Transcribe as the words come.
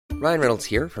Ryan Reynolds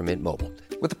here from Mint Mobile.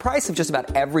 With the price of just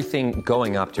about everything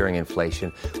going up during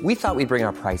inflation, we thought we'd bring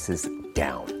our prices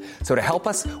down. So to help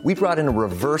us, we brought in a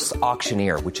reverse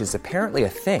auctioneer, which is apparently a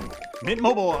thing. Mint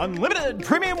Mobile Unlimited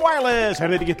Premium Wireless. How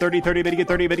to get 30, 30, bit to get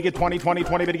 30, bit to get 20, 20,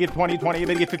 20, bit to get 20, 20,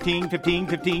 bit to get 15, 15,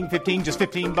 15, 15, just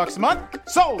 $15 a month?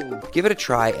 Sold! Give it a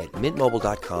try at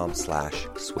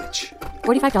mintmobile.com/switch.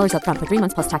 $45 up front for 3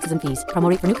 months plus taxes and fees. Promo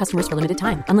rate for new customers for limited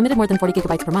time. Unlimited more than 40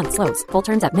 gigabytes per month. Slows full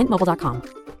terms at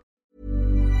mintmobile.com.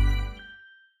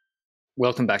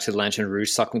 Welcome back to the Lantern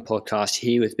Rouge Cycling Podcast,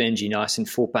 here with Benji Nyson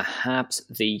for perhaps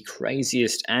the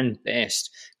craziest and best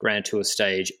Grand Tour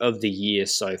stage of the year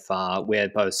so far. We're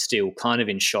both still kind of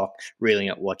in shock, reeling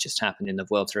at what just happened in the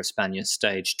Vuelta a España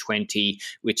Stage 20,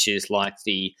 which is like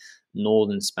the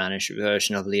northern Spanish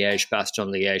version of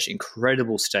Liège-Bastogne-Liège.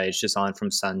 Incredible stage designed from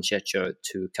San Checho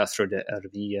to Castro de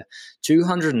Ervilla.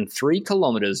 203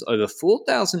 kilometers, over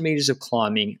 4,000 meters of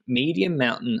climbing, medium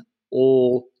mountain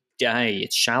all day.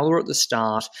 It's shallower at the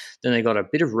start, then they got a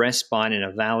bit of respite in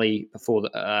a valley before the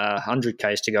 100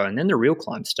 k's to go, and then the real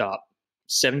climb start.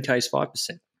 7 k's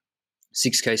 5%,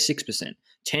 6 k's 6%,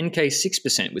 10 k's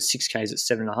 6% with 6 k's at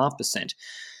 7.5%.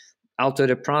 Alto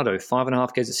de Prado,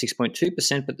 5.5 k's at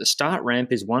 6.2%, but the start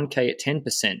ramp is 1 k at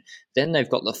 10%. Then they've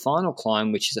got the final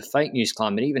climb, which is a fake news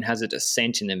climb. It even has a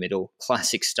descent in the middle.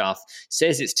 Classic stuff.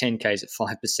 Says it's 10 k's at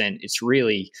 5%. It's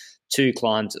really 2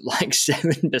 climbs at like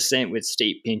 7% with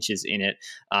steep pinches in it.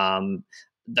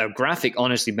 The graphic,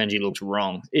 honestly, Benji, looks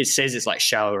wrong. It says it's like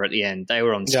shallower at the end. They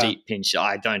were on steep pinch.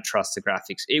 I don't trust the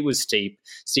graphics. It was steep,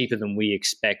 steeper than we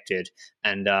expected.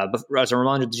 And as a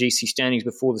reminder of the GC standings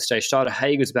before the stage started,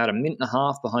 Haig was about a minute and a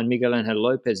half behind Miguel Angel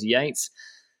Lopez Yates.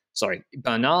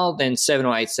 Bernal, then 7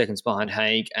 or 8 seconds behind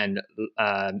Haig, and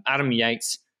Adam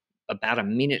Yates about a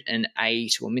minute and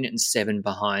 8 or a minute and 7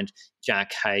 behind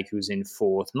Jack Haig, who's in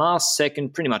 4th. Mars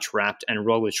second, pretty much wrapped, and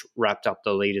Roglic wrapped up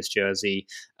the leader's jersey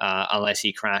unless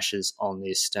he crashes on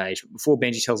this stage. But before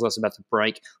Benji tells us about the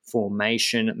break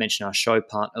formation, mention our show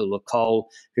partner, Le Col,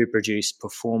 who produce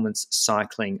performance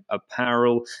cycling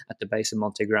apparel at the base of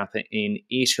Monte Grappa in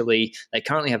Italy. They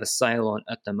currently have a sale on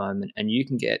at the moment, and you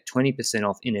can get 20%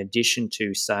 off in addition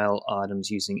to sale items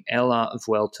using LR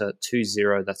Vuelta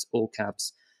 20. That's all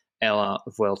caps. LR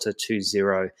Vuelta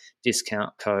 20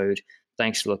 discount code.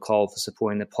 Thanks to Le Col for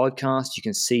supporting the podcast. You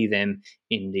can see them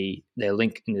in their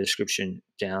link in the description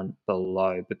down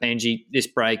below. But Benji, this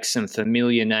break, some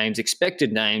familiar names,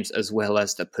 expected names, as well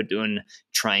as the Padun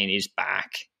train is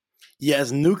back. Yes,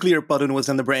 Nuclear Padun was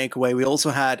in the breakaway. We also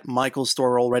had Michael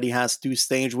Storer already has 2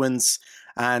 stage wins,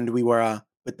 and we were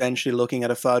potentially looking at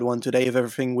a third one today if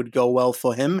everything would go well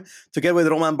for him. Together with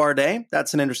Romain Bardet,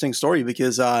 that's an interesting story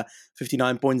because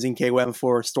 59 points in KOM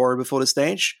for Storer before the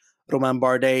stage. Romain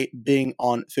Bardet being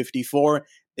on 54.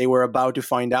 They were about to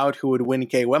find out who would win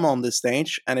KOM on this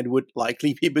stage, and it would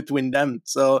likely be between them.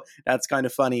 So that's kind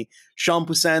of funny.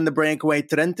 Champoussin, the breakaway,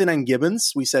 Trentin and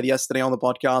Gibbons. We said yesterday on the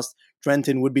podcast,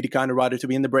 Trentin would be the kind of rider to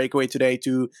be in the breakaway today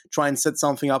to try and set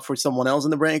something up for someone else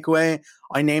in the breakaway.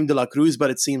 I named De La Cruz,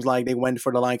 but it seems like they went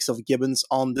for the likes of Gibbons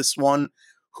on this one,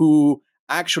 who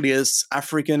actually is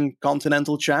African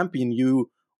continental champion. You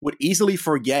would easily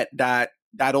forget that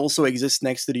also exists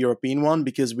next to the European one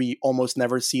because we almost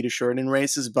never see the shirt in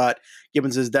races, but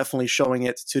Gibbons is definitely showing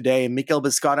it today. Mikel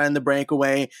Biscara in the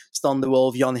breakaway, Stan de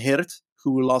Wolf, Jan Hirt,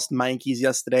 who lost Mankies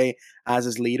yesterday as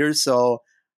his leader, so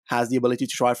has the ability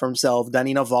to try for himself.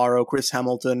 Danny Navarro, Chris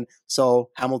Hamilton, so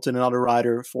Hamilton another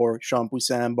rider for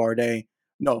Champoussin and Bardet.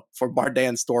 No, for Bardet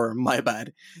and Storer, my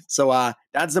bad. So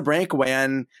that's the breakaway.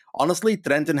 And honestly,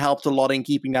 Trentin helped a lot in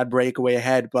keeping that breakaway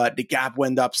ahead, but the gap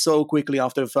went up so quickly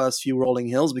after the first few rolling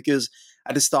hills because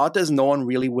at the start, there's no one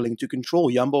really willing to control.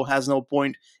 Jumbo has no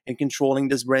point in controlling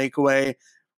this breakaway.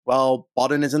 Well,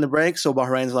 Bodden is in the break, so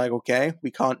Bahrain's like, okay, we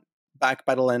can't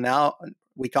backpedal in now.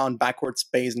 We can't backwards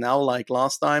pace now like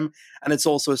last time. And it's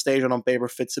also a stage that on paper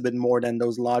fits a bit more than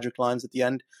those larger climbs at the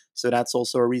end. So that's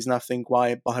also a reason I think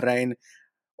why Bahrain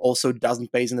also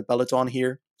doesn't pace in the peloton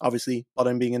here. Obviously,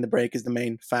 Bodden being in the break is the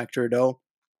main factor though.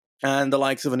 And the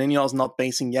likes of Ineos not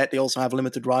pacing yet. They also have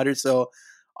limited riders, so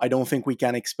I don't think we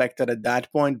can expect that at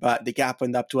that point. But the gap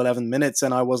went up to 11 minutes,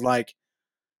 and I was like,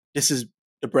 this is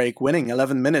the break winning.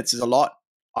 11 minutes is a lot.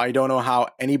 I don't know how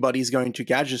anybody's going to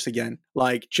catch this again,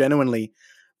 like genuinely.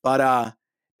 But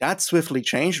that swiftly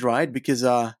changed, right? Because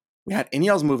we had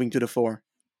Ineos moving to the fore.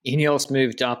 Ineos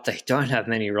moved up. They don't have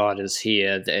many riders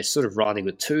here. They're sort of riding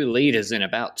with 2 leaders and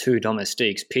about 2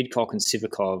 domestiques. Pidcock and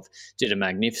Sivakov did a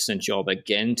magnificent job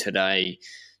again today,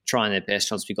 trying their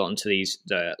best once we got into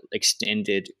the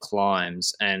extended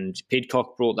climbs. And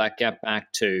Pidcock brought that gap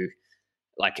back to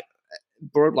like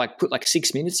put like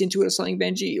 6 minutes into it or something,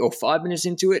 Benji, or 5 minutes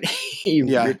into it. He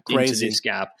ripped into this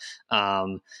gap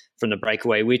from the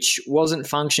breakaway, which wasn't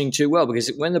functioning too well, because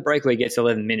when the breakaway gets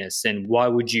 11 minutes, then why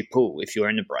would you pull if you're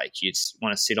in the break? You'd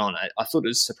want to sit on it. I thought it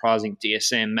was surprising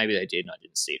DSM. Maybe they did and I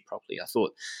didn't see it properly. I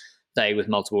thought they, with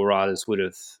multiple riders, would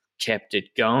have kept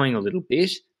it going a little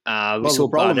bit. The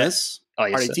problem is, are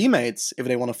they teammates if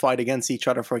they want to fight against each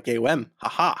other for a KOM?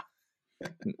 Haha.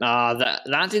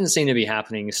 That didn't seem to be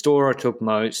happening. Stora took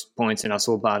most points, and I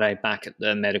saw Bardet back at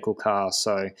the medical car.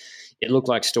 So it looked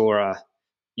like Stora,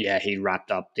 he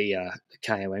wrapped up the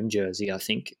KOM jersey, I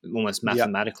think, almost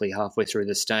mathematically halfway through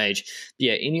the stage. But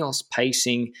Ineos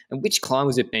pacing. And which climb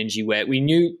was it, Benji, where we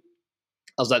knew,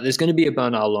 I was like, there's going to be a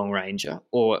Bernal Long Ranger,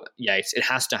 or Yates. It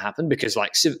has to happen, because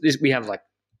we have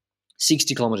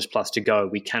 60 kilometers plus to go.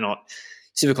 We cannot...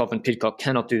 Sivakov and Pidcock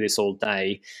cannot do this all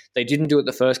day. They didn't do it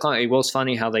the first climb. It was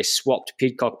funny how they swapped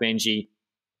Pidcock, Benji,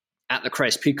 at the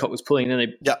crest. Pidcock was pulling, and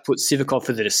then they put Sivakov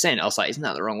for the descent. I was like, isn't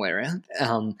that the wrong way around?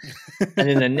 And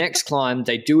then the next climb,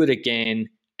 they do it again,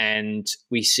 and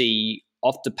we see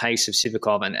off the pace of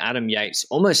Sivakov and Adam Yates,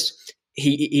 almost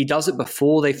he does it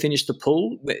before they finish the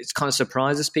pull. It kind of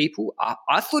surprises people.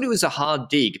 I thought it was a hard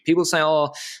dig. People say,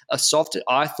 a soft.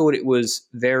 I thought it was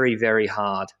very, very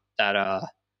hard,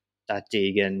 that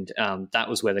dig, and that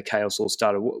was where the chaos all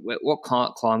started. What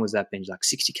climb was that, Benji? Like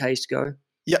 60 Ks to go?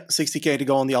 Yeah, 60K to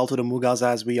go on the Alto de Mugas,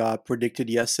 as we predicted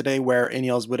yesterday, where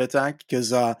Ineos would attack,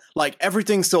 because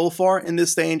everything so far in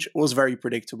this stage was very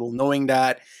predictable, knowing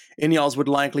that Ineos would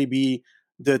likely be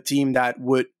the team that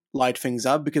would light things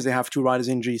up, because they have two riders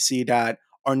in GC that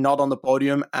are not on the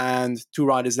podium, and two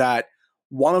riders that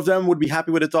one of them would be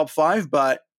happy with the top 5,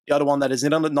 but the other one that is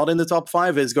not in the top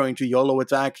 5 is going to YOLO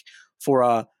attack for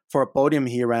a podium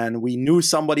here, and we knew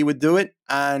somebody would do it,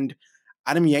 and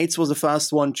Adam Yates was the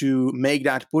first one to make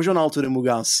that push on Alto de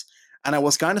Mugas. And I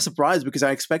was kind of surprised, because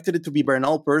I expected it to be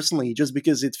Bernal personally, just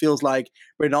because it feels like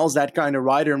Bernal's that kind of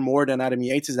rider more than Adam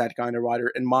Yates is that kind of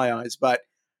rider in my eyes. But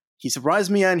he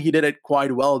surprised me, and he did it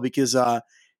quite well, because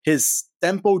his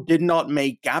tempo did not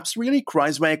make gaps really.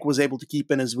 Kruijswijk was able to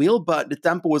keep in his wheel, but the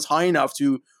tempo was high enough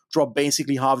to drop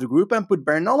basically half the group and put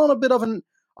Bernal on a bit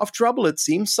of trouble, it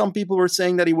seems. Some people were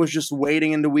saying that he was just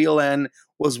waiting in the wheel and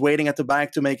was waiting at the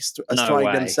back to make a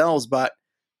strike themselves, but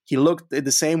he looked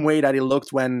the same way that he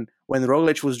looked when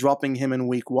Roglic was dropping him in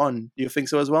week 1. Do you think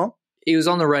so as well? He was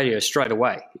on the radio straight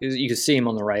away. You could see him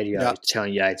on the radio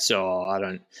telling Yates,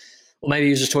 or maybe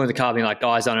he was just talking to the car being like,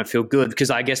 guys, I don't feel good, because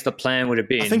I guess the plan would have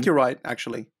been... I think you're right,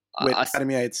 actually, with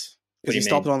Adam Yates, because he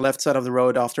stopped on the left side of the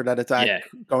road after that attack,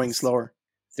 going slower.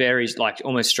 Very,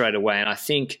 almost straight away, and I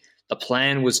think the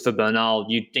plan was for Bernal,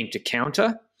 you'd think, to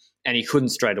counter, and he couldn't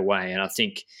straight away. And I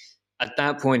think at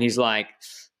that point he's like,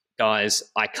 guys,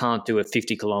 I can't do a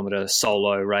 50-kilometer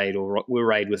solo raid or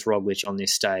raid with Roglic on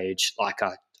this stage. I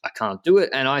can't do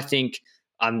it. And I think,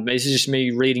 this is just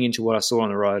me reading into what I saw on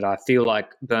the road, I feel like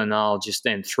Bernal just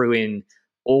then threw in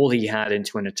all he had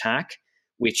into an attack,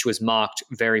 which was marked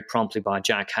very promptly by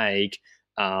Jack Haig,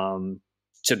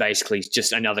 to basically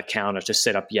just another counter to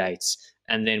set up Yates.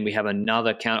 And then we have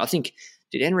another counter. I think,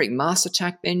 did Enric Mas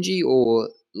attack Benji or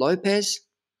Lopez?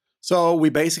 So we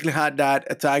basically had that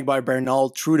attack by Bernal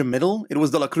through the middle. It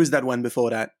was De La Cruz that went before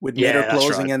that, with Mitter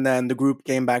closing, right. And then the group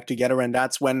came back together, and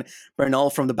that's when Bernal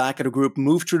from the back of the group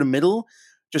moved through the middle,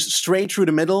 just straight through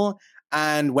the middle,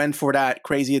 and went for that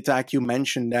crazy attack you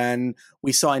mentioned. And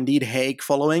we saw indeed Haig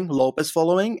following, Lopez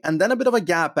following, and then a bit of a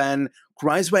gap, and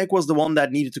Kruijswijk was the one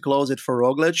that needed to close it for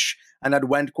Roglic, and that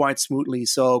went quite smoothly.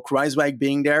 So Kruijswijk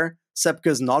being there,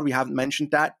 Sepke's not, we haven't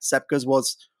mentioned that. Sepke's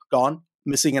was gone,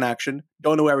 missing in action.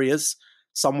 Don't know where he is,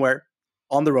 somewhere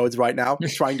on the roads right now,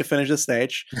 trying to finish the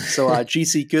stage. So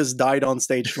GC Kus died on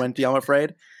stage 20, I'm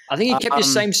afraid. I think he kept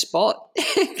his same spot,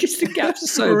 because the gaps are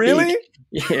so really big.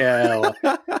 Yeah,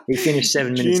 he finished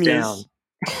 7 minutes down.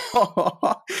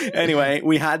 Anyway,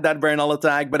 we had that Bernal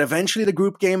attack, but eventually the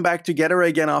group came back together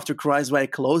again after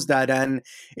Kruijswijk closed that, and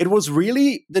it was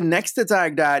really the next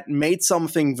attack that made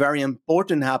something very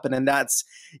important happen, and that's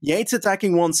Yates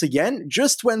attacking once again.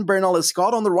 Just when Bernal is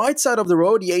caught on the right side of the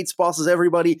road, Yates passes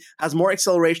everybody, has more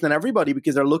acceleration than everybody,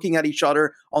 because they're looking at each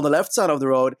other on the left side of the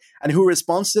road, and who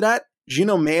responds to that?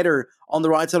 Gino Mader on the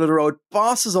right side of the road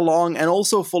passes along and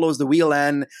also follows the wheel,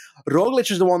 and Roglic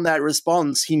is the one that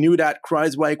responds. He knew that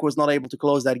Kruijswijk was not able to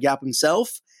close that gap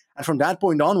himself, and from that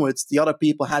point onwards, the other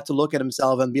people had to look at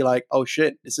himself and be like, oh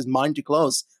shit, this is mine to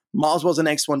close. Mas was the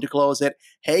next one to close it,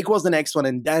 Haig was the next one,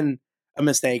 and then a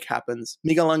mistake happens.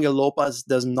 Miguel Angel Lopez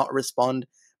does not respond.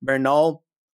 Bernal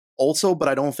also, but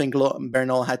I don't think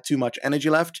Bernal had too much energy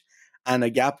left, and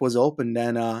a gap was opened,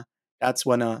 and that's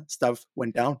when stuff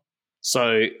went down.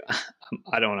 So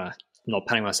I don't want to, I'm not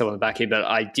patting myself on the back here, but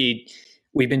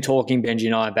we've been talking, Benji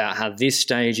and I, about how this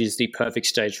stage is the perfect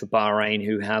stage for Bahrain,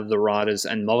 who have the riders,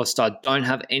 and Movistar don't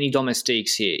have any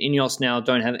domestiques here. Ineos now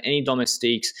don't have any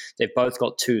domestiques. They've both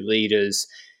got 2 leaders.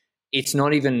 It's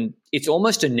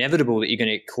almost inevitable that you're going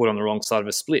to get caught on the wrong side of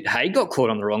a split. Haig got caught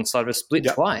on the wrong side of a split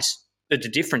twice. But the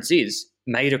difference is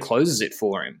Mader closes it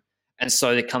for him. And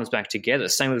so it comes back together.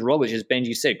 Same with Roglic, as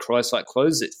Benji said, Krojcik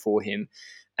closes it for him.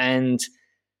 And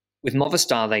with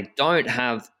Movistar, they don't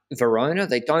have Verona,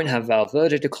 they don't have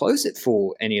Valverde to close it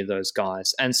for any of those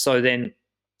guys. And so then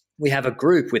we have a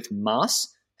group with Mas,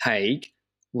 Haig,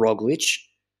 Roglic,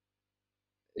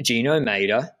 Gino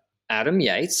Mader, Adam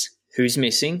Yates, who's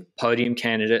missing, podium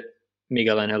candidate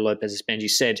Miguel Angel Lopez, as Benji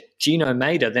said. Gino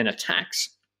Mader then attacks.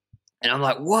 And I'm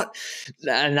like, what?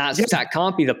 And that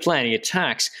can't be the plan. He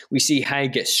attacks. We see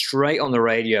Haig get straight on the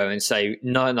radio and say,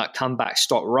 no, come back,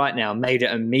 stop right now.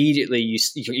 Mader immediately, you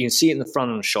can see it in the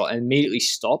front on the shot, immediately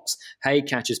stops. Haig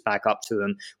catches back up to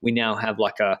them. We now have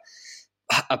like a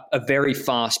very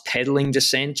fast pedaling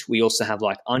descent. We also have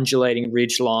like undulating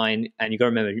ridge line. And you got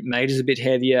to remember, Mader's a bit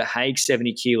heavier. Haig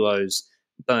 70 kilos.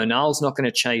 Bernal's not going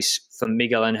to chase for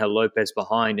Miguel Angel Lopez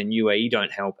behind, and UAE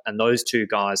don't help. And those 2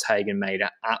 guys, Haig and Mader,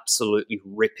 absolutely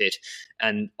rip it.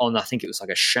 And on, I think it was like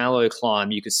a shallow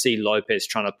climb, you could see Lopez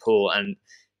trying to pull. And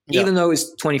even though it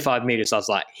was 25 meters, I was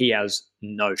like, he has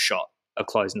no shot of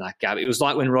closing that gap. It was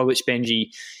like when Roglic, Benji,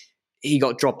 he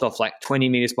got dropped off like 20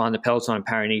 meters behind the peloton in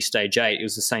Paris stage 8. It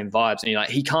was the same vibes. And you're like,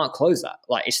 he can't close that.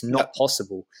 Like, it's not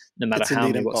possible, no matter how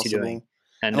many watts you're doing.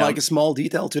 And like a small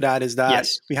detail to that is that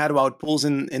we had about pulls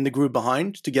in the group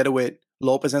behind together with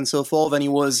Lopez and Silfov, and he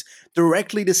was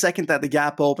directly the second that the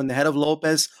gap opened ahead of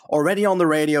Lopez, already on the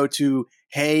radio to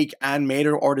Haig and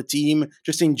Mader or the team,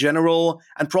 just in general,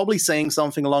 and probably saying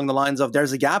something along the lines of,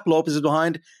 there's a gap, Lopez is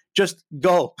behind, just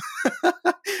go.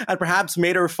 And perhaps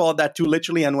Mader thought that too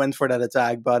literally and went for that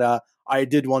attack, but I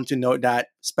did want to note that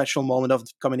special moment of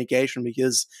communication,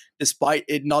 because despite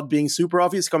it not being super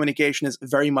obvious, communication is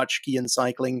very much key in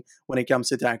cycling when it comes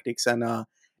to tactics, and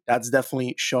that's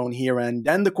definitely shown here. And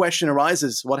then the question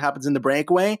arises, what happens in the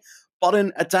breakaway?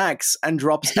 Podden attacks and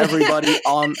drops everybody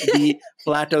on the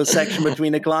plateau section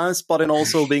between the clouds. Podden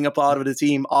also being a part of the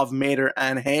team of Mader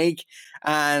and Haig.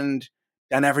 And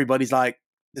then everybody's like,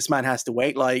 this man has to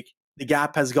wait. Like, the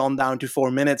gap has gone down to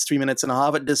 4 minutes, 3 minutes and a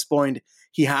half at this point.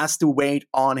 He has to wait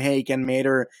on Haig and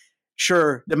Mader.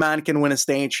 Sure, the man can win a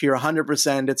stage here,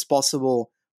 100%, it's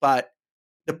possible. But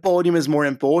the podium is more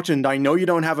important. I know you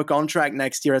don't have a contract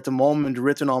next year at the moment,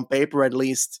 written on paper at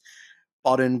least,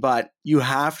 Podden, but you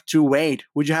have to wait.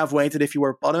 Would you have waited if you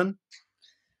were Podden?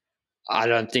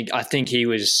 I think he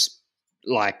was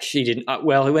like, he didn't.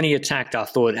 Well, when he attacked, I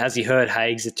thought, has he heard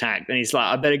Haig's attack? And he's like,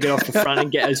 I better get off the front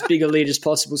and get as big a lead as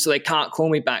possible so they can't call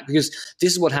me back, because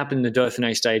this is what happened in the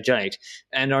Dauphiné Stage 8.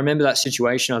 And I remember that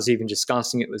situation. I was even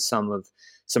discussing it with some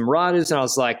riders, and I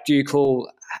was like, do you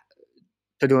call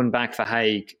Padun back for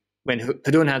Haig when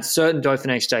Padun had certain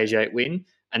Dauphiné Stage 8 win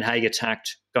and Haig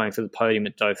attacked going for the podium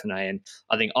at Dauphiné? And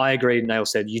I think I agreed, and they all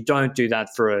said, you don't do that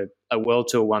for a World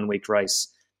Tour 1 week race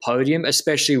podium,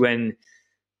 especially when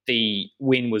the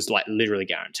win was like literally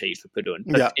guaranteed for Padun.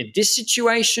 But in this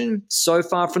situation, so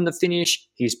far from the finish,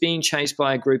 he's being chased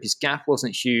by a group. His gap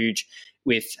wasn't huge.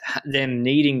 With them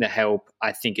needing the help,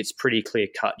 I think it's pretty clear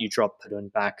cut. You drop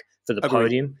Padun back for the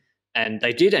podium. And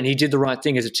they did, and he did the right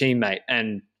thing as a teammate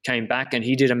and came back, and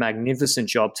he did a magnificent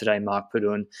job today, Mark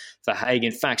Padun, for Haig.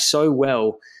 In fact, so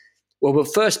well. Well,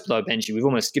 but first, though, Benji, we've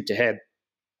almost skipped ahead.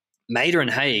 Mader and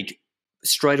Haig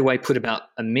straight away put about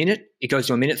a minute. It goes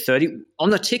to a minute 30.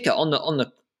 On the ticker, on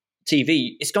the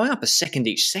TV, it's going up a second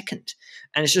each second.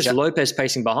 And it's just Lopez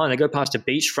pacing behind. They go past a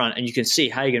beachfront, and you can see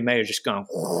Haig and Mader just going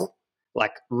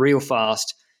like real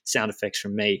fast. Sound effects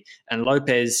from me. And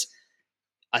Lopez,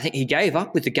 I think he gave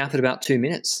up with the gap at about 2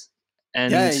 minutes.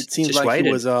 And it seems like waited.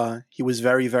 he was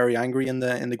very, very angry in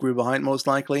the group behind, most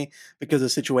likely, because of the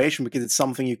situation, because it's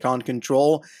something you can't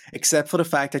control, except for the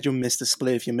fact that you missed a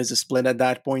split. If you miss a split at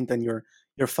that point, then you're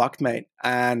fucked, mate.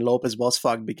 And Lopez was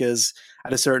fucked, because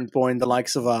at a certain point, the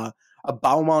likes of a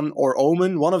Baumann or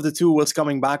Omen, one of the two was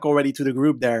coming back already to the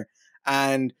group there.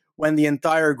 And when the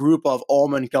entire group of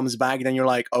Omen comes back, then you're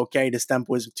like, okay, this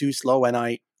tempo is too slow, and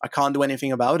I can't do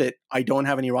anything about it. I don't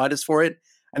have any riders for it.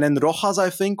 And then Rojas, I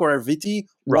think, or Erviti,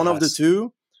 one of the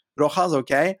two, Rojas,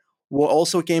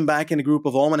 also came back in the group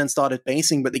of Omen and started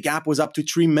pacing, but the gap was up to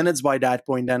 3 minutes by that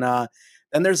point. And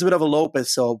Then there's a bit of a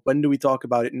Lopez. So when do we talk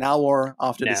about it? Now or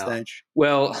after the stage?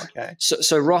 Well, okay.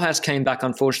 So Rojas came back,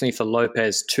 unfortunately for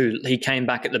Lopez too. He came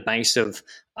back at the base of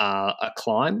a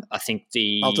climb. I think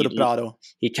Alto de Prado.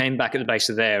 He came back at the base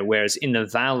of there, whereas in the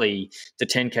valley, the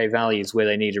 10K valley is where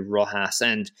they needed Rojas.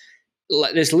 And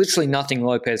there's literally nothing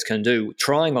Lopez can do,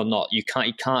 trying or not. You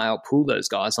can't outpull those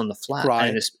guys on the flat,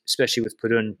 and especially with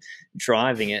Padun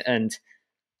driving it. And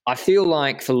I feel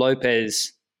like for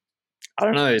Lopez, I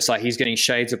don't know, it's like he's getting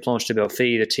shades of Planche de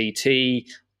Belfi, the TT.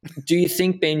 Do you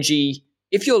think, Benji,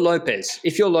 if you're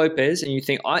Lopez and you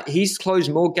think he's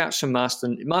closed more gaps for Mas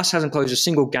than Mas hasn't closed a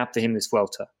single gap for him this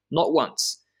Vuelta, not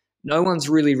once. No one's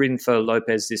really ridden for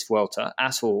Lopez this Vuelta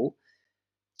at all.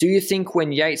 Do you think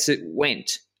when Yates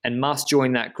went and Mas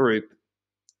joined that group,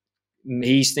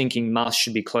 he's thinking Mas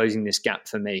should be closing this gap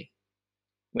for me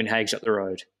when Haig's up the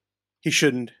road? He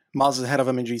shouldn't. Mas is ahead of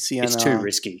him in GC. And, it's too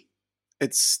risky.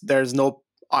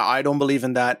 I don't believe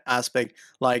in that aspect.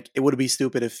 Like, it would be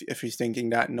stupid if he's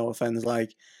thinking that, no offense.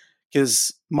 Like,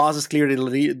 because Mas is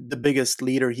clearly the biggest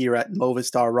leader here at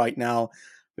Movistar right now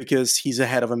because he's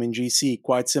ahead of him in GC.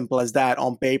 Quite simple as that.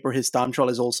 On paper, his time trial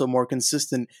is also more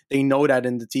consistent. They know that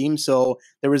in the team. So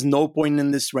there is no point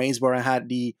in this race where I had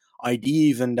the idea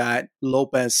even that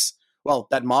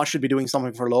that Mas should be doing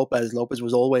something for Lopez. Lopez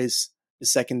was always the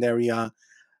secondary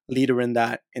leader in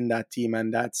that team,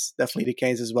 and that's definitely the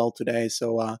case as well today.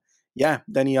 So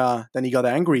then he got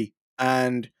angry,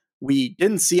 and we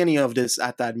didn't see any of this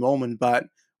at that moment, but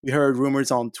we heard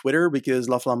rumors on Twitter because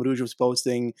La Flamme Rouge was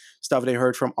posting stuff they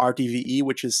heard from RTVE,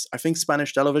 which is, I think,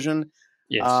 Spanish television.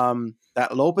 Yes.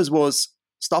 That Lopez was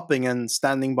stopping and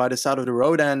standing by the side of the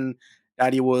road, and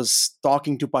that he was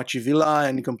talking to Pachivilla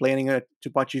and complaining to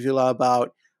Pachivilla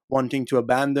about wanting to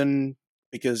abandon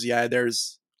because,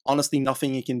 there's honestly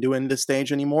nothing he can do in this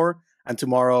stage anymore. And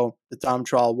tomorrow, the time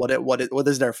trial, what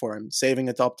is there for him? Saving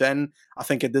a top 10? I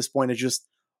think at this point, it's just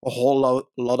a whole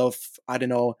lot of, I don't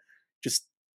know, just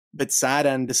a bit sad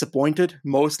and disappointed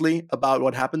mostly about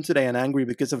what happened today and angry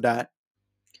because of that.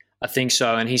 I think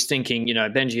so. And he's thinking,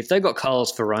 Benji, if they've got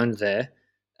Carlos Verone there,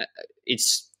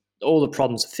 it's all the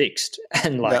problems are fixed.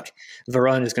 And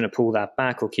Verone is going to pull that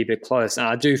back or keep it close. And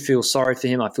I do feel sorry for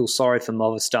him. I feel sorry for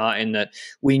Movistar in that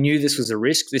we knew this was a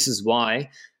risk. This is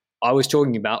why I was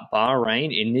talking about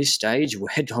Bahrain in this stage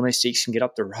where domestiques can get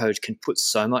up the road, can put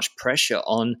so much pressure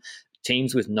on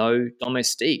teams with no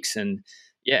domestiques. And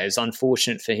it's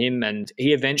unfortunate for him. And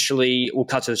he eventually, we'll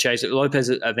cut to the chase, Lopez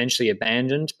eventually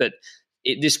abandoned, but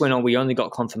this went on. We only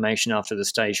got confirmation after the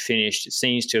stage finished. It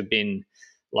seems to have been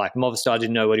like Movistar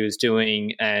didn't know what he was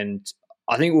doing. And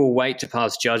I think we'll wait to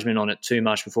pass judgment on it too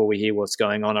much before we hear what's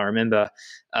going on. I remember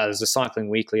there's a Cycling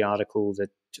Weekly article that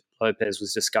Lopez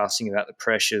was discussing about the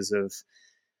pressures of,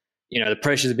 the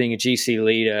pressures of being a GC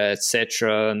leader,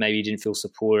 etc. Maybe he didn't feel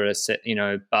supported,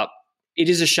 but it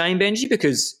is a shame, Benji,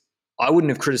 because I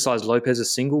wouldn't have criticized Lopez a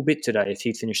single bit today if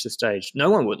he'd finished the stage. No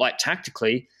one would. Like,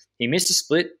 tactically, he missed a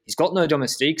split. He's got no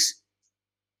domestiques.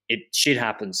 Shit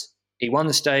happens. He won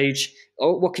the stage.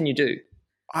 Oh, what can you do?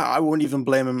 I wouldn't even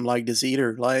blame him like this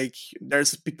either. Like,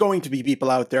 there's going to be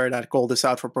people out there that call this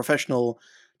out for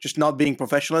just not being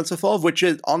professional and so forth, which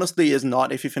honestly is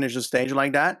not if you finish the stage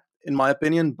like that, in my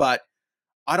opinion. But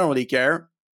I don't really care.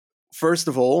 First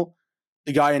of all,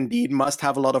 the guy indeed must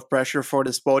have a lot of pressure for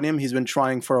this podium. He's been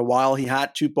trying for a while. He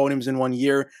had 2 podiums in 1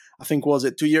 year. I think, was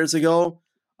it 2 years ago?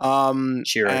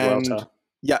 Vuelta.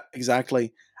 Yeah,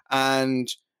 exactly. And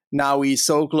now he's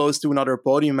so close to another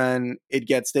podium and it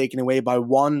gets taken away by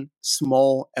one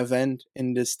small event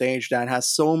in this stage that has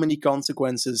so many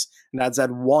consequences. And that's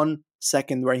that 1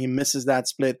 second where he misses that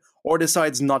split or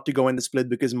decides not to go in the split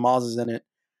because Mas is in it.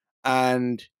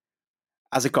 And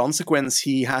as a consequence,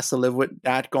 he has to live with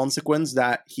that consequence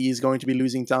that he's going to be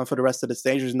losing time for the rest of the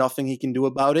stage. There's nothing he can do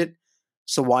about it.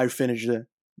 So why finish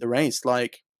the race?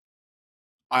 Like,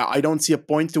 I don't see a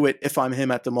point to it if I'm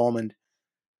him at the moment.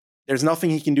 There's nothing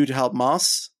he can do to help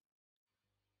Mas.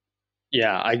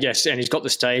 Yeah, I guess, and he's got the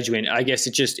stage win. I guess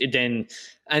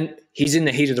and he's in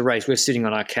the heat of the race. We're sitting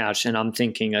on our couch and I'm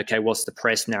thinking, okay, what's the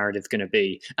press narrative going to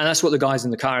be? And that's what the guys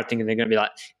in the car are thinking. They're going to be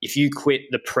like, if you quit,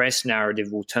 the press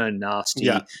narrative will turn nasty.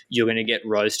 Yeah. You're going to get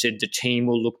roasted. The team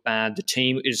will look bad. The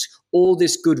team is all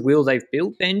this goodwill they've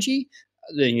built, Benji.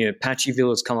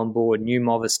 Pachivilla's come on board, new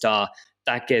Movistar.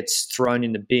 That gets thrown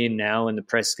in the bin now, and the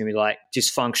press is going to be like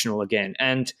dysfunctional again.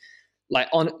 And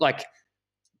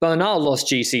Bernal lost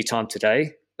GC time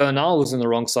today. Bernal was on the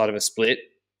wrong side of a split.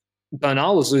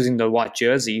 Bernal was losing the white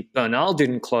jersey. Bernal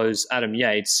didn't close Adam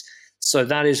Yates. So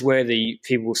that is where the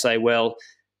people will say, well,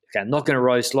 okay, I'm not going to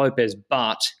roast Lopez,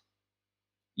 but,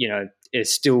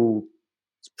 it's still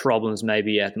problems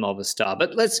maybe at Movistar.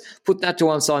 But let's put that to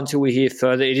one side until we hear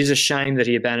further. It is a shame that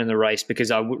he abandoned the race because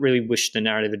I really wish the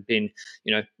narrative had been,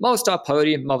 Movistar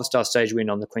podium, Movistar stage win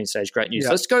on the Queen stage. Great news.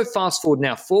 Yeah. Let's go fast forward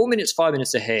now. 5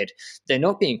 minutes ahead. They're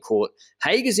not being caught.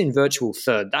 Haig is in virtual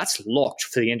third. That's locked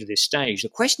for the end of this stage. The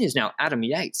question is now Adam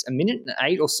Yates,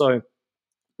 1:08 or so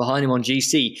behind him on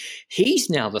GC. He's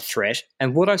now the threat.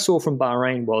 And what I saw from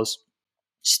Bahrain was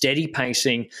steady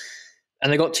pacing,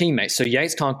 and they got teammates. So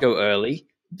Yates can't go early.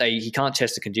 He can't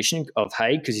test the conditioning of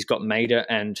Haig because he's got Maida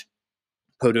and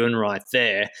Podun right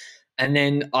there. And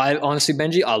then I honestly,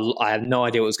 Benji, I have no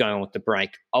idea what was going on with the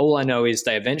break. All I know is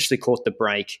they eventually caught the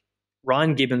break.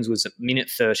 Ryan Gibbons was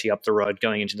 1:30 up the road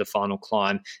going into the final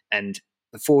climb. And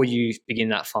before you begin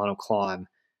that final climb,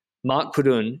 Mark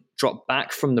Podun dropped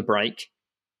back from the break,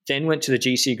 then went to the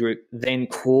GC group, then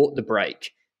caught the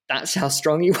break. That's how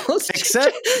strong he was.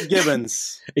 Except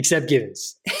Gibbons. Except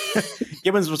Gibbons.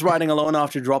 Gibbons was riding alone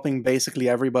after dropping basically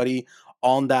everybody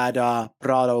on that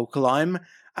Prado climb.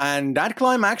 And that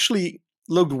climb actually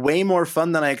looked way more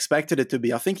fun than I expected it to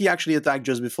be. I think he actually attacked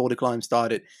just before the climb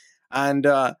started. And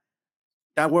that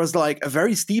was like a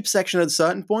very steep section at a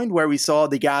certain point where we saw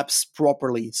the gaps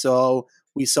properly. So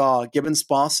we saw Gibbons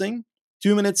passing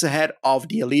 2 minutes ahead of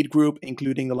the elite group,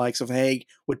 including the likes of Haig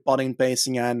with Podun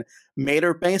pacing and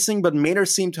Mader pacing. But Mader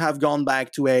seemed to have gone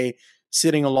back to a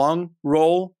sitting along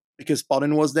role because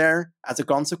Podun was there as a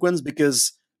consequence,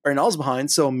 because Bernal's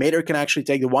behind. So Mader can actually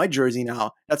take the white jersey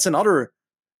now. That's another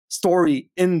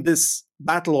story in this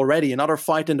battle already, another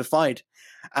fight in the fight.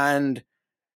 And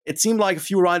it seemed like a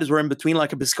few riders were in between,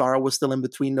 like a Biscara was still in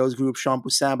between those groups,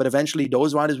 Champoussin, but eventually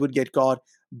those riders would get caught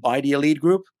by the elite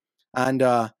group. And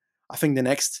I think the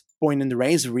next point in the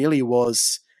race really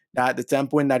was that the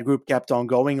tempo in that group kept on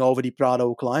going over the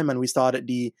Prado climb, and we started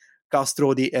the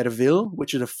Castro de Ervil,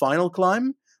 which is the final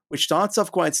climb, which starts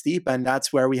off quite steep, and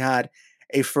that's where we had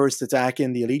a first attack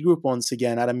in the elite group once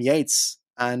again, Adam Yates.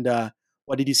 And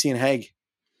what did you see in Haig?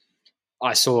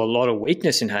 I saw a lot of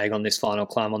weakness in Haig on this final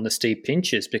climb on the steep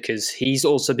pinches because he's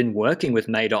also been working with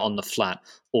Maida on the flat.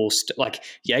 Like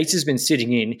Yates has been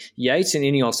sitting in. Yates and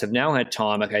Ineos have now had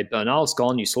time. Okay, Bernal's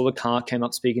gone. You saw the car came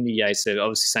up speaking to Yates. They're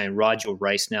obviously saying, ride your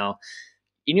race now.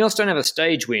 Ineos don't have a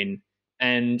stage win,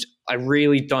 and I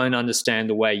really don't understand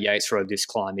the way Yates rode this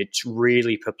climb. It's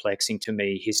really perplexing to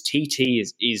me. His TT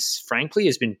is frankly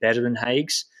has been better than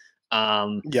Haig's.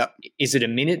 Yep. Is it a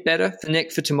minute better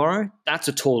for tomorrow? That's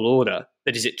a tall order.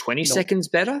 But is it 20 seconds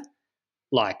better?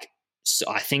 So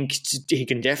I think he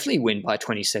can definitely win by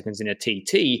 20 seconds in a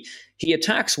TT. He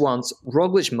attacks once,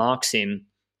 Roglic marks him,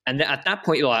 and at that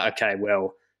point you're like, okay,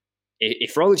 well,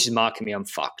 if Roglic is marking me, I'm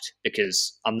fucked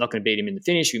because I'm not going to beat him in the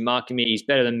finish. You're marking me, he's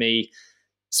better than me,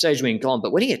 stage win gone.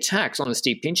 But when he attacks on the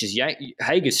steep pinches,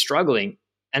 Haig is struggling,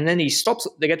 and then he stops.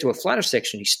 They get to a flatter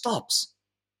section, he stops.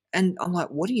 And I'm like,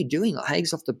 what are you doing? Like,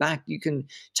 Haig's off the back. You can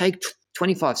take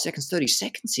 25 seconds, 30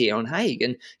 seconds here on Haig.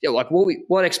 And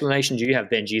what explanation do you have,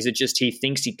 Benji? Is it just he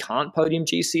thinks he can't podium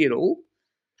GC at all?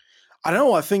 I don't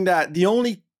know. I think that the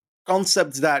only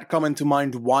concepts that come into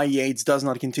mind why Yates does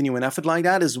not continue an effort like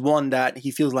that is one, that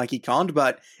he feels like he can't.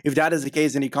 But if that is the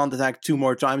case, then he can't attack 2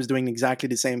 more times doing exactly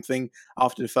the same thing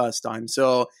after the first time.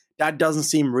 So that doesn't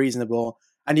seem reasonable.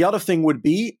 And the other thing would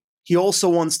be he also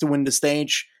wants to win the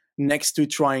stage next to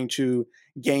trying to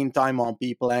gain time on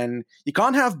people. And you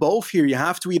can't have both here. You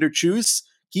have to either choose,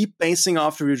 keep pacing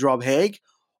after you drop Haig,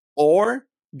 or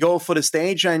go for the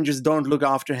stage and just don't look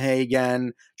after Haig.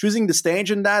 And choosing the stage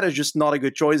in that is just not a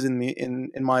good choice in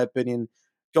my opinion.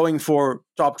 Going for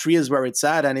top 3 is where it's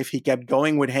at. And if he kept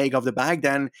going with Haig off the back,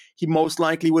 then he most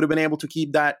likely would have been able to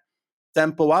keep that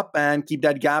tempo up and keep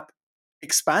that gap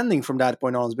expanding from that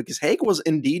point on, because Haig was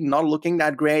indeed not looking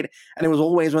that great, and it was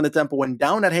always when the tempo went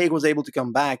down that Haig was able to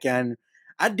come back. And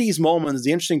at these moments,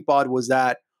 the interesting part was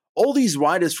that all these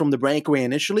riders from the breakaway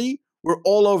initially were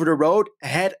all over the road,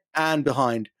 ahead and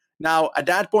behind. Now, at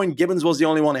that point, Gibbons was the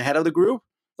only one ahead of the group.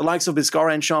 The likes of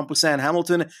Biscara and Champoussin and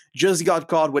Hamilton just got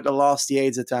caught with the last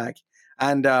Yates attack.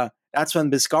 And that's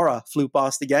when Biscara flew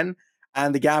past again,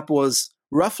 and the gap was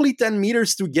roughly 10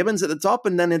 meters to Gibbons at the top,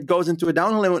 and then it goes into a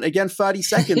downhill, and again, 30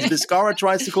 seconds. Biscara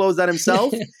tries to close that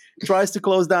himself, tries to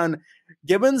close down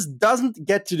Gibbons, doesn't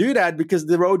get to do that because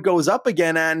the road goes up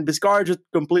again, and Biscara just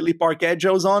completely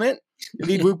parquet-joes on it. The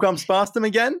lead group comes past him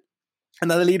again,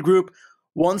 and then the lead group,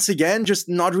 once again, just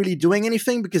not really doing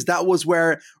anything, because that was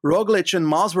where Roglic and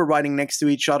Mas were riding next to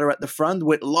each other at the front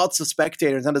with lots of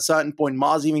spectators. And at a certain point,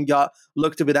 Mas even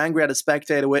looked a bit angry at a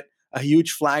spectator with a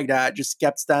huge flag that just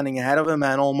kept standing ahead of him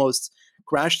and almost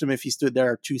crashed him if he stood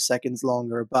there 2 seconds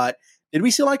longer. But did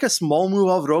we see like a small move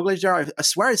of Roglic there? I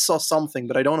swear I saw something,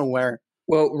 but I don't know where.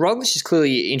 Well, Roglic is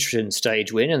clearly interested in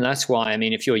stage win, and that's why, I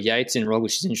mean, if you're Yates and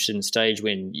Roglic is interested in stage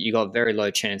win, you got very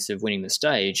low chance of winning the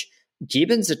stage.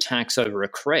 Gibbons attacks over a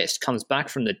crest, comes back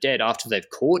from the dead after they've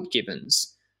caught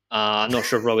Gibbons. I'm not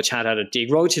sure if Roglic had a dig.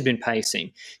 Roglic had been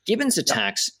pacing. Gibbons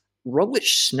attacks. Roglic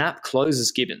snap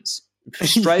closes Gibbons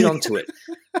straight onto it.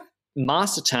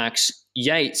 Mast attacks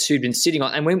Yates, who'd been sitting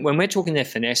on, and when we're talking their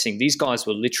finessing, these guys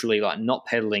were literally like not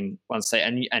pedaling once they,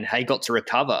 and Hay got to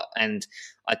recover. And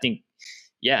I think,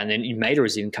 and then Mader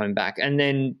is even coming back. And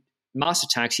then Mast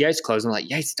attacks, Yates closes. I'm like,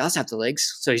 Yates does have the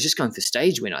legs, so he's just going for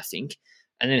stage win, I think.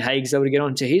 And then Haig's able to get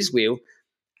onto his wheel.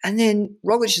 And then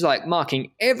Roglic is like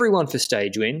marking everyone for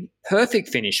stage win. Perfect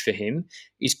finish for him.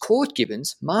 He's caught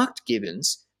Gibbons, marked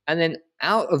Gibbons, and then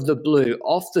out of the blue,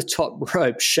 off the top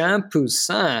rope,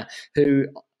 Champoussin, who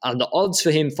the odds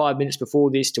for him 5 minutes before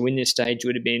this to win this stage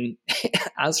would have been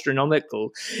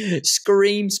astronomical,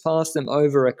 screams past them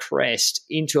over a crest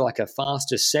into like a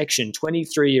faster section.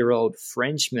 23-year-old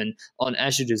Frenchman on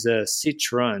Age d'Azur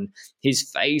Citroën. His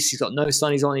face, he's got no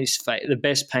sunnies on his face, the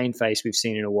best pain face we've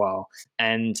seen in a while.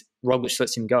 And Roglic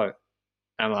lets him go.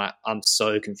 I'm like, I'm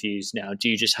so confused now. Do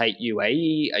you just hate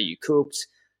UAE? Are you cooked?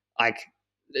 Like,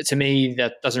 to me,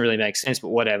 that doesn't really make sense, but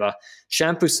whatever.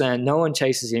 Champoussin, no one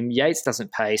chases him. Yates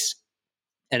doesn't pace.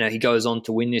 And he goes on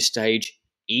to win this stage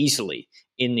easily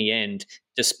in the end,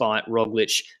 despite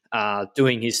Roglic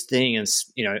doing his thing and,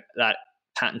 that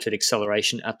patented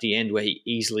acceleration at the end where he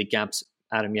easily gaps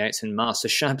Adam Yates and Mast. So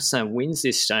Champoussin wins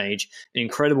this stage, an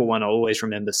incredible one. I'll always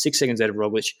remember. 6 seconds out of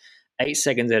Roglic, 8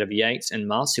 seconds out of Yates and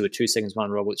Mast, who were 2 seconds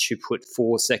behind Roglic, who put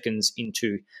 4 seconds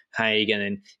into Haig, and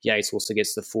then Yates also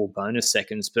gets the 4 bonus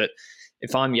seconds. But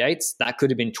if I'm Yates, that could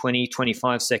have been 20,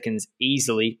 25 seconds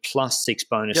easily, plus 6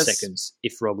 bonus seconds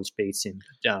if Roglic beats him.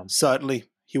 Certainly.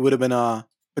 He would have been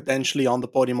potentially on the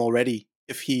podium already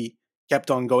if he kept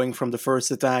on going from the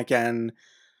first attack. And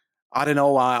I don't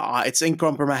know, it's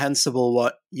incomprehensible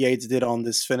what Yates did on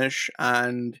this finish.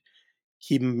 And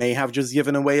he may have just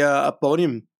given away a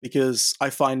podium, because I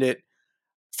find it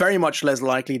very much less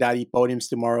likely that he podiums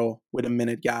tomorrow with a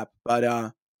minute gap.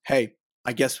 But hey,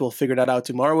 I guess we'll figure that out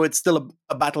tomorrow. It's still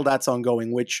a battle that's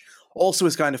ongoing, which also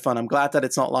is kind of fun. I'm glad that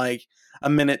it's not like a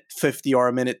minute 50 or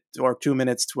a minute or 2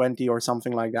 minutes 20 or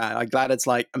something like that. I'm glad it's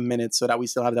like a minute so that we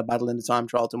still have that battle in the time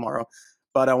trial tomorrow.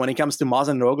 But when it comes to Maz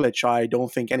and Roglic, I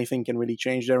don't think anything can really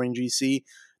change there in GC.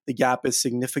 The gap is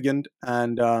significant,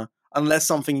 and unless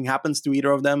something happens to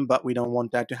either of them, but we don't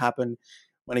want that to happen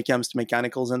when it comes to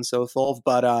mechanicals and so forth.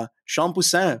 But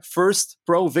Champoussin, first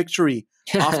pro victory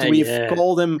after we've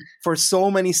called him for so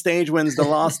many stage wins the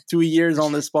last 2 years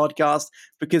on this podcast,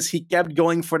 because he kept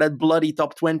going for that bloody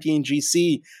top 20 in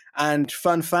GC. And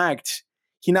fun fact,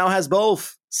 he now has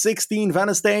both 16th and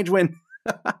a stage win.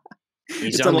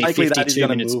 He's only 52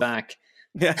 minutes back.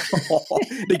 Yeah,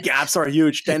 the gaps are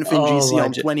huge. 10th in GC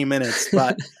on 20 minutes.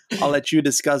 But I'll let you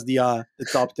discuss the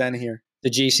top 10 here. The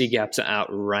GC gaps are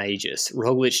outrageous.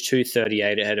 Roglic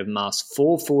 2:38 ahead of Mast,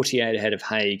 4:48 ahead of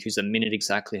Haig, who's a minute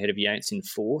exactly ahead of Yates in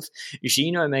 4th.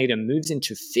 Gino Mader moves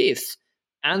into 5th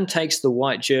and takes the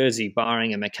white jersey,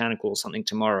 barring a mechanical or something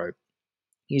tomorrow.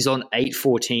 He's on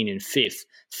 8:14 in 5th,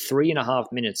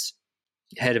 3.5 minutes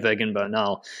ahead of Egan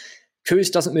Bernal. Koos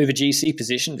doesn't move a GC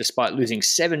position despite losing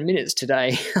 7 minutes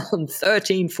today on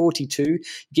 13:42.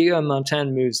 Guillaume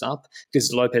Martin moves up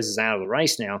because Lopez is out of the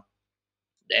race now.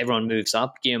 Everyone moves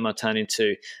up. Guillaume Martin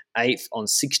into 8th on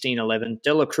 16:11.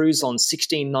 De La Cruz on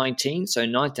 16:19. So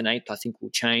 9th and 8th I think will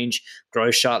change.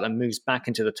 Großschartler moves back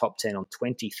into the top 10 on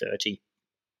 20:30.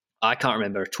 I can't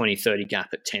remember a 20:30 gap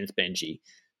at 10th, Benji,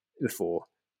 before.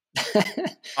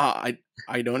 I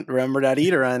don't remember that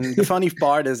either. And the funny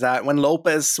part is that when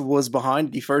Lopez was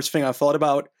behind, the first thing I thought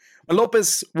about, when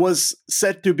Lopez was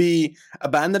said to be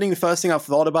abandoning, the first thing I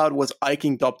thought about was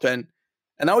hiking top 10.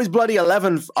 And now he's bloody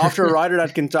 11th after a rider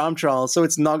that can time trial, so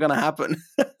it's not going to happen.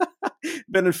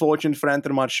 Been unfortunate for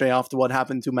Intermarché after what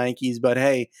happened to Mankeys, but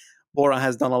hey, Bora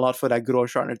has done a lot for that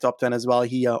Großschartner top 10 as well.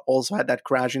 He also had that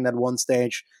crash in that one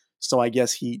stage, so I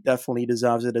guess he definitely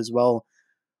deserves it as well.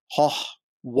 Oh,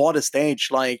 what a stage.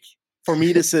 Like, for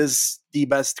me, this is the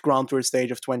best Grand Tour stage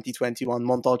of 2021.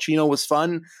 Montalcino was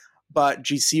fun, but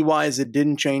GC-wise, it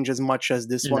didn't change as much as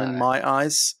this one in my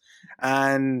eyes.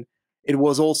 And it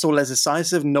was also less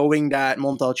decisive, knowing that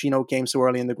Montalcino came so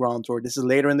early in the Grand Tour. This is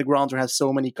later in the Grand Tour, has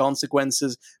so many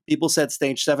consequences. People said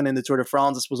stage 7 in the Tour de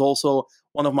France. This was also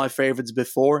one of my favorites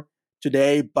before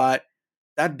today, but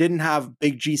that didn't have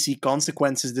big GC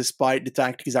consequences despite the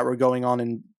tactics that were going on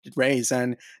in the race.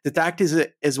 And the tactics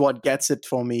is what gets it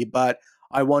for me. But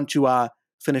I want to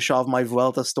finish off my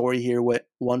Vuelta story here with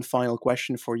one final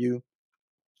question for you.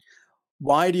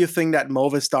 Why do you think that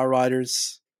Movistar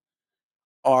riders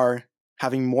are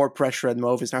having more pressure at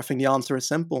Movistar? I think the answer is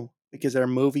simple, because they're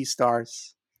movie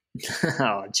stars.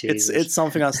 Oh, Jesus. It's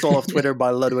something I stole off Twitter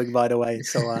by Ludwig, by the way.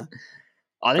 So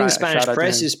I think the Spanish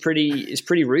press him. is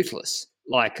pretty ruthless.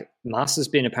 Like, Mas has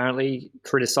been apparently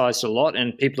criticized a lot,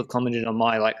 and people have commented on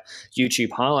my like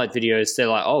YouTube highlight videos. They're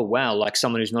like, "Oh wow!" Like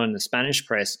someone who's not in the Spanish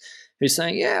press who's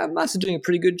saying, "Yeah, Mas is doing a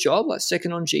pretty good job. Like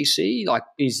second on GC, like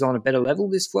he's on a better level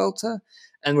this Vuelta."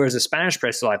 And whereas the Spanish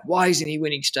press is like, "Why isn't he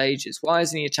winning stages? Why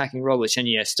isn't he attacking Roglic?" And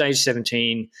yeah, stage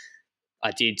 17,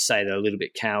 I did say they're a little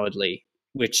bit cowardly,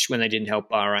 which when they didn't help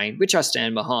Bahrain, which I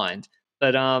stand behind.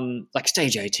 But like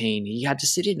stage 18, he had to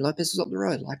sit in. Lopez was up the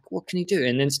road. Like, what can he do?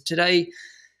 And then today,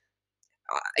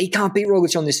 he can't beat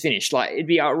Roglic on this finish. Like, it'd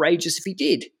be outrageous if he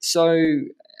did. So,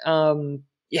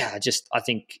 I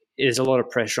think there's a lot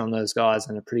of pressure on those guys,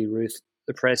 and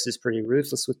the press is pretty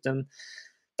ruthless with them.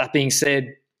 That being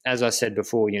said, as I said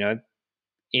before,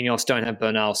 Ineos don't have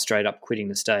Bernal straight up quitting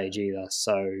the stage either.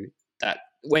 So that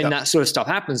when that sort of stuff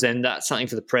happens, then that's something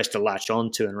for the press to latch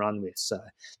onto and run with. So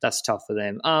that's tough for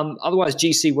them. Otherwise,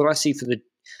 GC, what I see for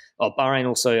Bahrain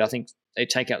also, I think they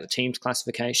take out the team's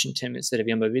classification 10 minutes ahead of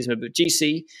Jumbo-Visma. But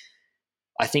GC,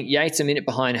 I think Yates a minute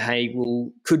behind Haig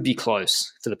could be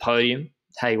close for the podium.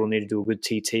 Haig will need to do a good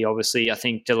TT, obviously. I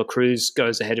think De La Cruz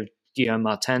goes ahead of Guillaume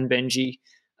Martin, Benji.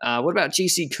 What about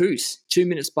GC Kuss? 2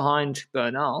 minutes behind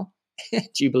Bernal. Do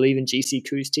you believe in GC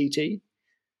Kuss TT?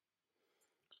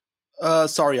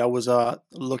 Sorry, I was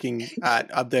looking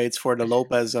at updates for the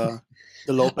Lopez. I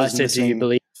said, do you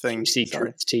believe thing? GC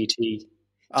Kuss TT?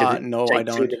 No, I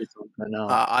don't.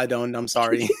 I don't. I'm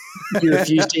sorry. You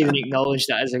refuse to even acknowledge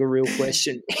that as a real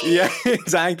question. Yeah,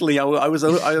 exactly. I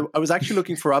was actually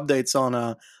looking for updates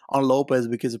on Lopez,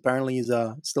 because apparently he's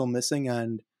still missing,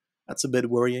 and that's a bit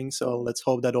worrying. So let's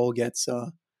hope that all gets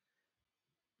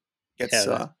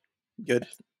good.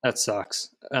 That sucks.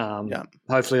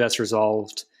 Hopefully that's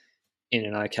resolved in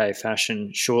an okay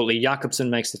fashion shortly. Jakobsen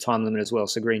makes the time limit as well,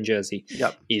 so green jersey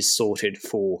is sorted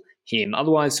for him.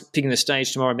 Otherwise, picking the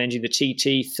stage tomorrow, Benji, the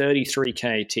TT,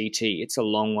 33K TT. It's a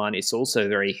long one. It's also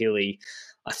very hilly.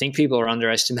 I think people are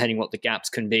underestimating what the gaps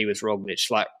can be with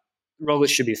Roglic. Like, Roglic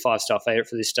should be a 5-star favourite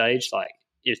for this stage. Like,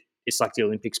 it's like the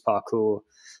Olympics parkour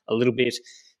a little bit.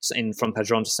 From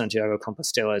Padron to Santiago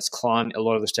Compostela, it's climb. A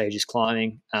lot of the stage is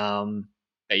climbing.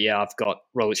 But yeah, I've got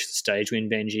Roglic for the stage win,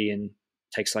 Benji, and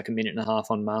takes like a minute and a half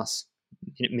on Mas,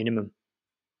 minimum.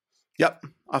 Yep,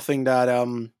 I think that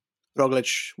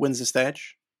Roglic wins the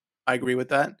stage. I agree with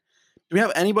that. Do we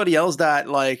have anybody else that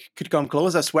could come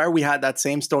close? I swear we had that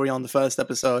same story on the first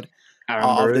episode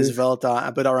of this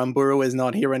Vuelta, but Aramburu is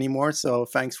not here anymore, so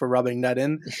thanks for rubbing that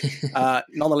in.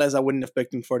 Nonetheless, I wouldn't have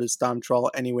picked him for this time trial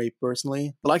anyway,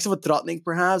 personally. The likes of a Trotnik,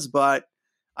 perhaps, but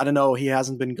I don't know, he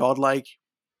hasn't been godlike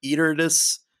either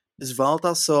this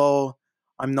Vuelta, so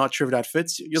I'm not sure if that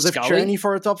fits. Josef Czerny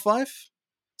for a top 5?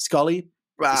 Scully?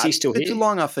 Is he still a bit here? too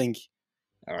long, I think.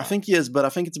 Right. I think he is, but I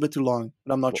think it's a bit too long.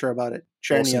 But I'm not sure about it.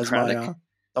 Czerny has my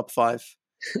top 5.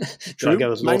 True.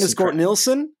 Magnus Cort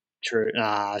Nielsen? True.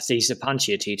 He's a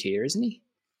punchier TT, isn't he?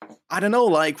 I don't know.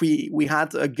 We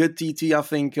had a good TT, I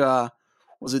think.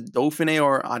 Was it Dauphiné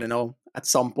or I don't know. At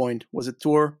some point. Was it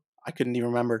Tour? I couldn't even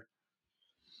remember.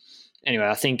 Anyway,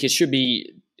 I think it should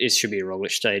be a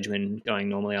Roglic stage when going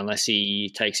normally, unless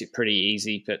he takes it pretty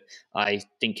easy. But I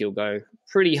think he'll go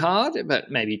pretty hard,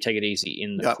 but maybe take it easy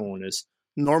in the corners.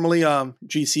 Normally,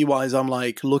 GC-wise, I'm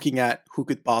looking at who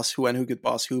could pass who and who could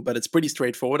pass who, but it's pretty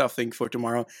straightforward, I think, for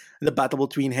tomorrow. The battle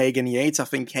between Haig and Yates, I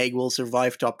think Haig will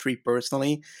survive top 3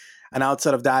 personally. And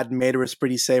outside of that, Mader is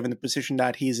pretty safe in the position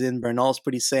that he's in. Bernal's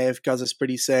pretty safe. Kaz is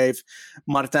pretty safe.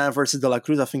 Martin versus De La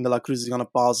Cruz. I think De La Cruz is going to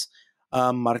pass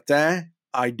Martin.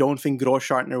 I don't think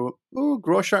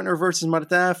Grosschartner versus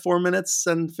Martin, 4 minutes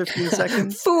and 15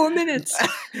 seconds. 4 minutes.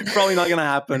 Probably not going to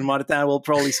happen. Martin will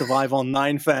probably survive on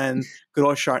 9th, and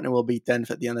Grosschartner will be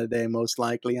 10th at the end of the day, most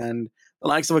likely. And the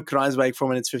likes of a Kruijswijk 4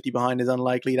 minutes 50 behind is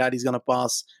unlikely that he's going to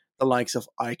pass the likes of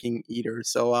Eiking either.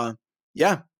 So,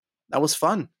 that was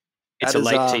fun. It's a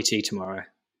late TT tomorrow.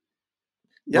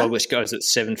 Yeah. Roglic goes at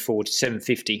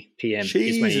 7:50 p.m.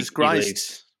 Jesus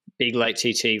Christ. Big late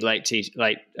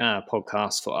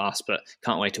podcast for us, but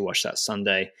can't wait to watch that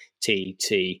Sunday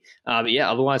TT. But yeah,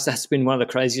 otherwise that's been one of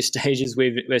the craziest stages.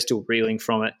 We're still reeling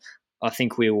from it. I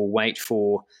think we'll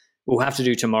have to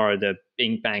do tomorrow the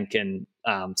Bing Bank and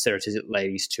Sarah Tizet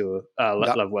Ladies Tour.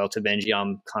 La Vuelta, Benji.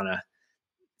 I'm kind of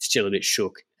still a bit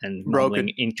shook and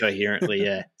mumbling incoherently.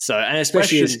 Yeah. So, and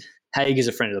especially as Haig is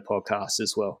a friend of the podcast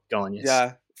as well. Go on, yes.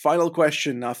 Yeah. Final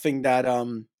question. I think that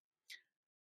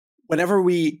whenever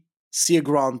we see a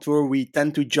Grand Tour, we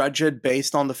tend to judge it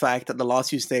based on the fact that the last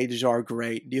few stages are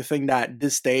great. Do you think that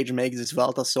this stage makes this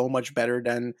Vuelta so much better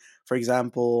than, for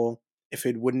example, if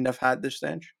it wouldn't have had this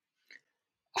stage?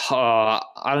 I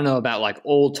don't know about like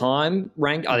all time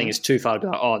ranked. I think it's too far to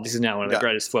go, this is now one of the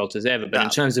greatest Vueltas ever. But in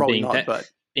terms of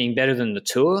being better than the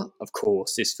Tour, of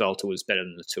course, this Vuelta was better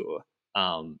than the Tour.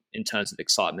 In terms of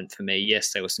excitement for me,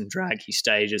 yes, there were some draggy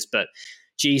stages, but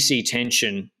GC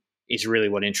tension is really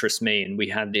what interests me, and we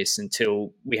have this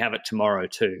until we have it tomorrow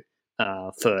too,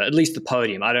 for at least the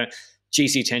podium.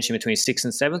 GC tension between 6th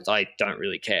and 7th, I don't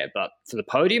really care, but for the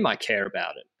podium, I care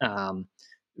about it.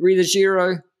 Rio de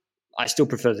Giro, I still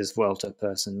prefer this Vuelta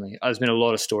personally. There's been a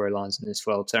lot of storylines in this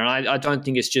Vuelta, and I don't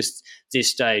think it's just this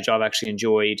stage. I've actually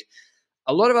enjoyed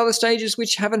a lot of other stages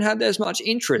which haven't had as much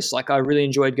interest. Like I really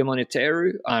enjoyed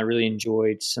Gamoniteru. I really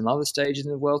enjoyed some other stages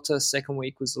in the Vuelta. Second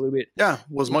week was a little bit...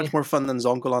 was much more fun than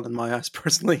Zoncolan in my eyes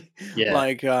personally. Yeah.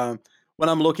 Like when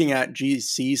I'm looking at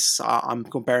GCs, I'm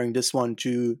comparing this one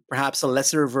to perhaps a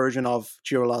lesser version of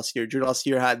Giro last year. Giro last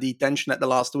year had the tension at the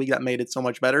last week that made it so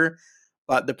much better.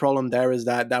 But the problem there is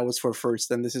that was for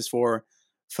first and this is for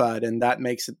third. And that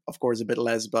makes it, of course, a bit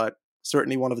less, but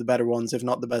certainly one of the better ones, if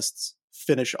not the best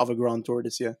finish of a Grand Tour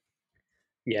this year.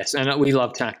 Yes, and we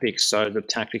love tactics. So the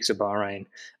tactics of Bahrain,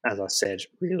 as I said,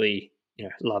 really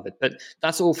love it. But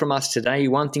that's all from us today.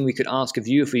 One thing we could ask of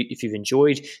you, if you've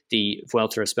enjoyed the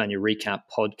Vuelta a España recap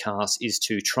podcast, is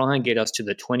to try and get us to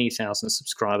the 20,000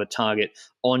 subscriber target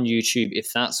on YouTube.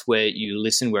 If that's where you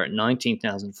listen, we're at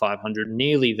 19,500,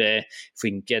 nearly there. If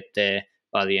we can get there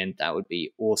by the end, that would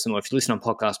be awesome. Or if you listen on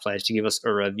podcast players, to give us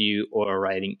a review or a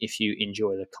rating if you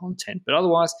enjoy the content. But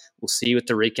otherwise, we'll see you at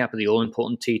the recap of the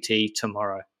all-important TT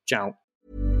tomorrow. Ciao.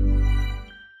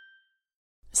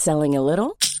 Selling a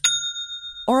little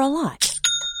or a lot?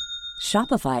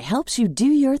 Shopify helps you do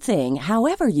your thing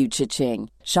however you cha-ching.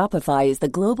 Shopify is the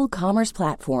global commerce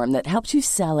platform that helps you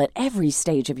sell at every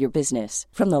stage of your business.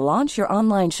 From the launch your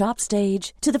online shop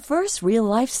stage to the first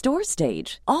real-life store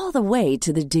stage, all the way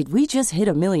to the did we just hit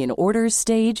a million orders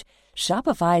stage.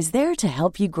 Shopify is there to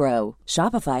help you grow.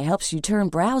 Shopify helps you turn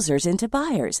browsers into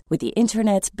buyers with the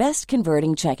internet's best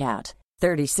converting checkout.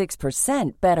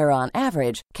 36% better on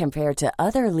average compared to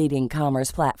other leading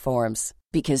commerce platforms.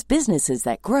 Because businesses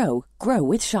that grow, grow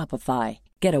with Shopify.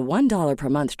 Get a $1 per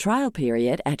month trial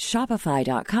period at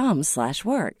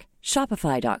shopify.com/work.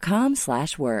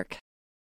 Shopify.com/work.